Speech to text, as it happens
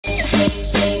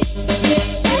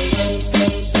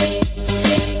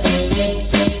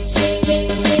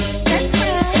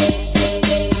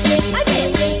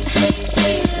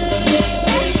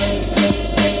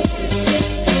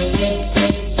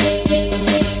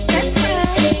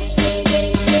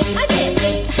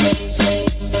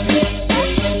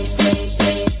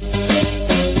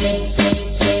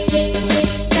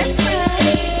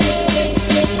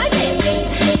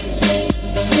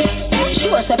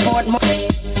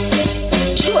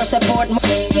Sure support.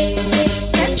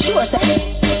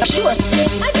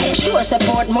 Sure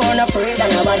support more not afraid of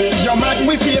nobody. You're mad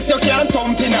with face you can't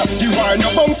thump in up. You are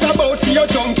no bunks about you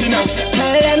jumping up.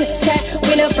 Tell them say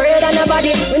we not afraid of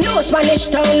nobody. We know Spanish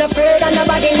town afraid of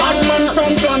nobody. Bad man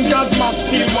from Flanders,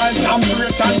 Maxfield, Wild and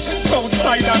Brixton,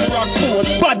 Southside and Rockport.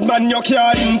 Bad man you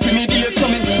can't intimidate. So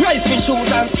me rise me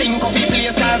shoes and stink up the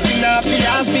place as we not play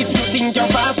as if you think you're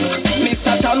fast.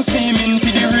 Mr. Tom seeming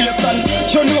for the race and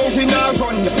you know we not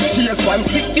run. Here's one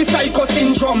sick the psycho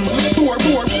syndrome. Poor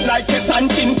like a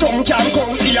santin tongue can't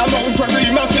count the amount where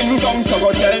we ma fling down. So go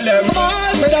tell them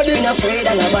say that they not afraid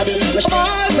of nobody.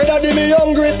 Say that they me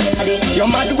hungry.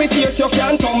 You're mad with face you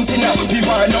can't thump in. We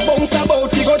are no bounce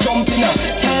about we go jumping.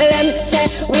 Tell them say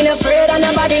we not afraid of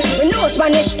nobody. We know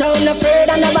Spanish town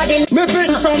afraid of nobody. Me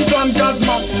pick from Flanders,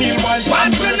 Maxfield, Wild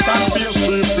and Brixton,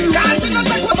 cause you not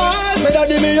take my ball. Say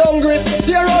that they me hungry.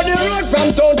 Tear out the road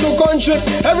from town to country.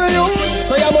 Every youth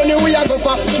say your money we a go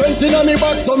for. 20 on me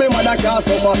back so me mother can't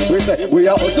suffer. We say we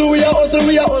are hustle, we are hustle,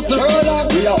 we are hustle.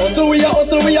 We are hustle, we are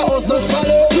hustle, we are hustle.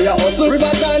 We are hustle,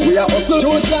 Riverland, we are hustle,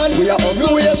 Juiceland, we are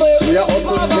hustle, we are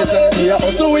hustle. We say we are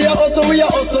hustle, we are hustle, we are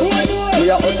hustle. We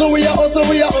are hustle, we are hustle,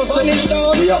 we are hustle.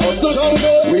 We are hustle,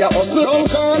 we are hustle,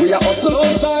 we are hustle,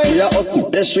 we are hustle.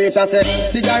 The street I say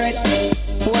cigarette.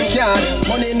 Phone card,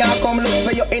 money now come look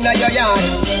for you in your yard.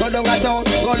 Go down a town,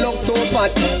 go look too fat.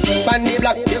 Pan the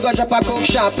block, you go drop a cook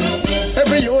shop.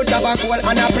 Every youth have a goal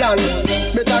and a plan.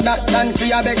 Better that than for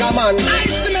a beggar man. I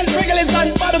cement regulars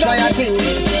and bottom. Try a thing.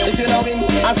 If you know win,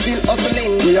 I still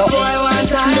hustling. We are boy one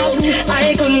time,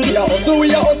 I couldn't get. We are hustle, we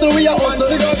are hustle, we are hustle.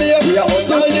 We are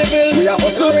hustle, we are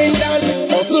hustle. Ring down,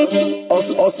 hustle,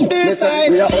 hustle, hustle.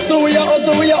 We are hustle, we are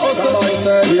hustle, we are hustle.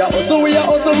 We are hustle, we are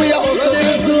hustle, we are hustle.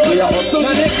 We are hustle.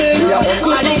 And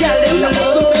the girl them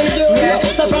love, yeah.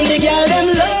 So from the girl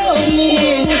them love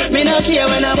me. Me not care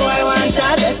when a boy want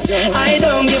shot. I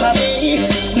don't give a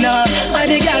fuck. No,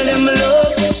 and the girl them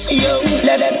love you.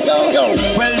 Let's go.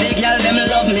 Well the girl them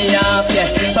love me off, yeah.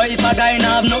 So if a guy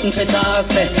not have nothing for talk,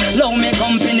 say love me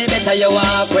company better you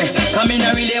walk way. Come in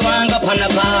a really want go on a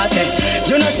party.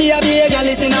 You not see a big girl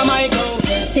is in a micro.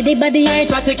 See the body I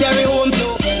try to carry home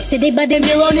too. See the body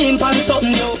they running pan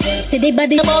something new. See the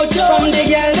body about you from the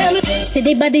girl them. See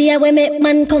the body I will make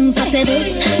man comfortable.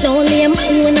 Only a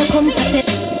man when I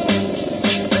comfortable.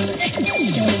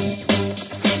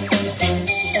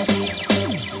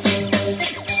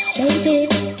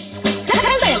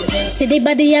 See the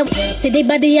body I, see the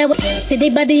body I, see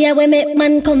the body I will make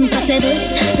man comfortable.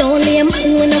 Only a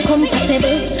man when I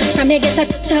comfortable. From you get a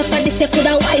touch up of this you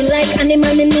coulda wild like animal.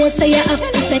 Me know say you have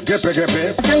to say. Get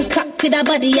and crack with a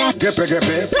body ya. Get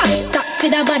stop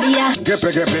with a body ya. Get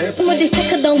with the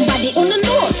second down body. Oh no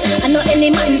no, I know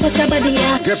any man touch a body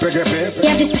ya. Yeah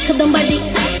the second down body.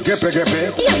 You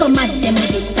go mad them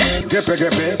with it. Yeah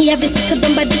the second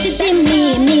down body.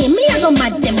 Me I go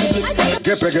mad them with it.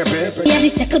 Yeah the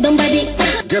second down body.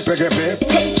 Take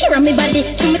care of me body.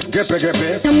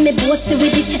 Tell me bossy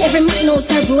with it. Every man out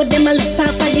a road them a look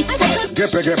up at this.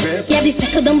 Yeah the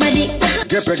second down body.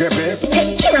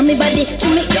 Take care of me body. Tell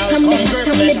me bossy with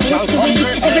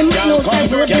it. Every man out a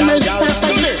road them a look up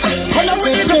at this. Come on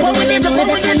with the grip, with the grip,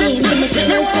 with the grip.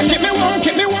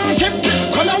 Keep me warm.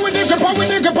 Come on with the grip, with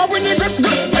the grip.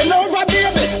 Bend over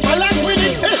baby, balance with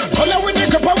it. Come on with the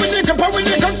grip, with the grip, with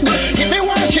the grip.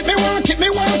 Keep me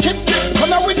warm.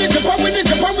 Come on with the grip, with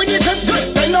the grip.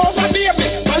 Bend over baby,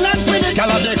 balance with it. Girl,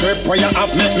 the grip where you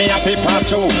have make me have to pass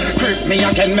through. Grip me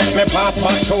again, make me pass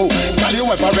back through. Girl, you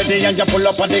ever ready and you pull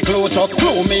up on the clothes, just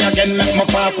glue me again, make me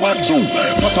pass back through.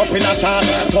 Put up in a shot,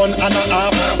 turn and a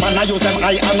half. Man, I use them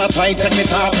eye and I try take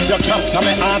it off. You capture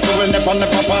me heart, you will never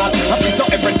part. I feel so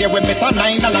every day with me so 9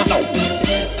 and a half.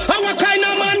 Our kind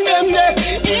of man them there,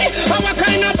 our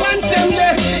kind of pants them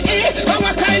there,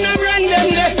 our kind of brand them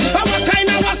there, our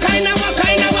kind of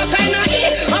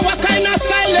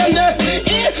style them there,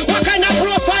 what kind of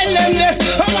profile them there,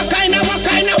 our kind of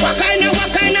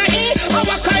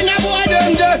boy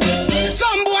them there.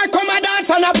 Some boy come a dance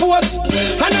and a pose,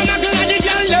 and I'm not gonna the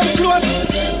girl them close.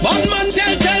 Bad man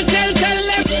tell them,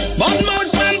 bad man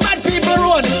from bad people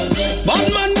road, bad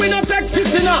man we no take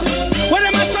piss in us. When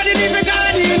them a study the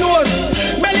garden knows,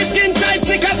 belly skin tight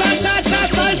sneakers and short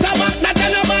salt tabac. That a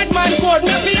no bad man code.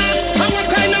 Me fi ask, what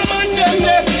kind of man them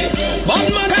there? Bad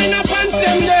man kind of pants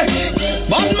them there,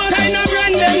 bad man kind of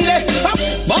brand them there,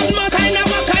 bad man kind of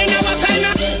what kind of.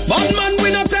 Bad man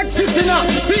we no take piss in her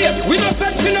face, we no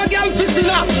set fi no girl piss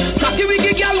in her. Cocky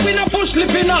wiggy girl we no push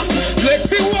lip in her. Leg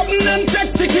fi open and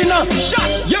take stick in her. Shot,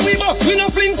 yeah we bust, we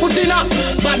no fling foot in her.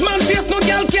 Bad man face no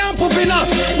girl can't poop in her.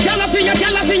 Gyal a fi ya,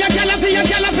 gyal a fi ya, gyal a fi ya,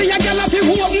 gyal a fi ya, gyal a fi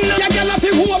open, ya gyal a fi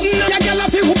open, ya gyal a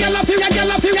fi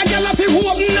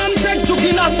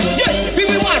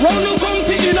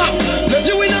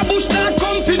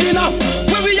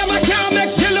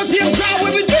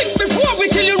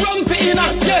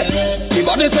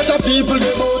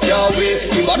bout your way.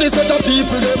 The body set of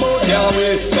people they bout your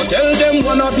way. So tell them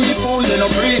wanna be fool they no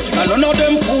free, and none of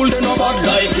them fool they no bad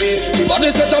like we. The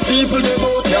body set of people they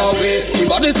bout your way. The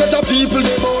body set of people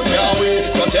they bout your way.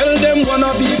 So tell them wanna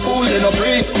be fool they no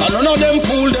free, and none of them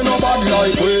fool they no bad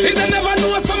like we. If they never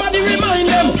know somebody remind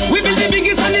them, we be the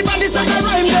biggest and the baddest and the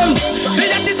rhyme them. The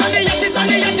yattest and the yattest and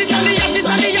the yattest and the yattest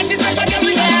and the yattest and the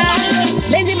yattest.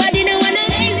 Lazy body no want a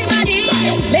lazy body.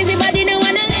 Lazy body no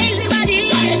want a lazy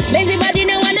body. Lazy body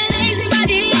no want a lazy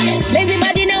body. Lazy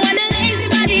body no want a lazy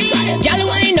body. Girl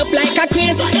wind up like a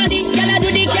crazy body. Girl do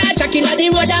the car checking on the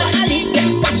road and alley.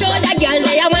 Watch out that girl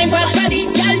lay a wine fast body.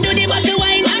 Girl do the bossy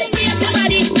wine and brace your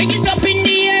body. Bring it up in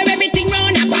the air, everything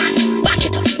round and back. Back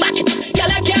it up, back it up.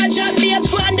 Girl I can't just be a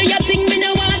squad. Do your thing, me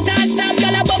no want to stop.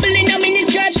 Girl a bubble in a mini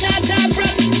skirt, shots off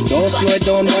front. Don't slow it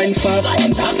down, wine fast.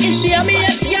 If she a me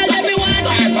ex girl, everyone.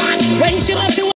 When she must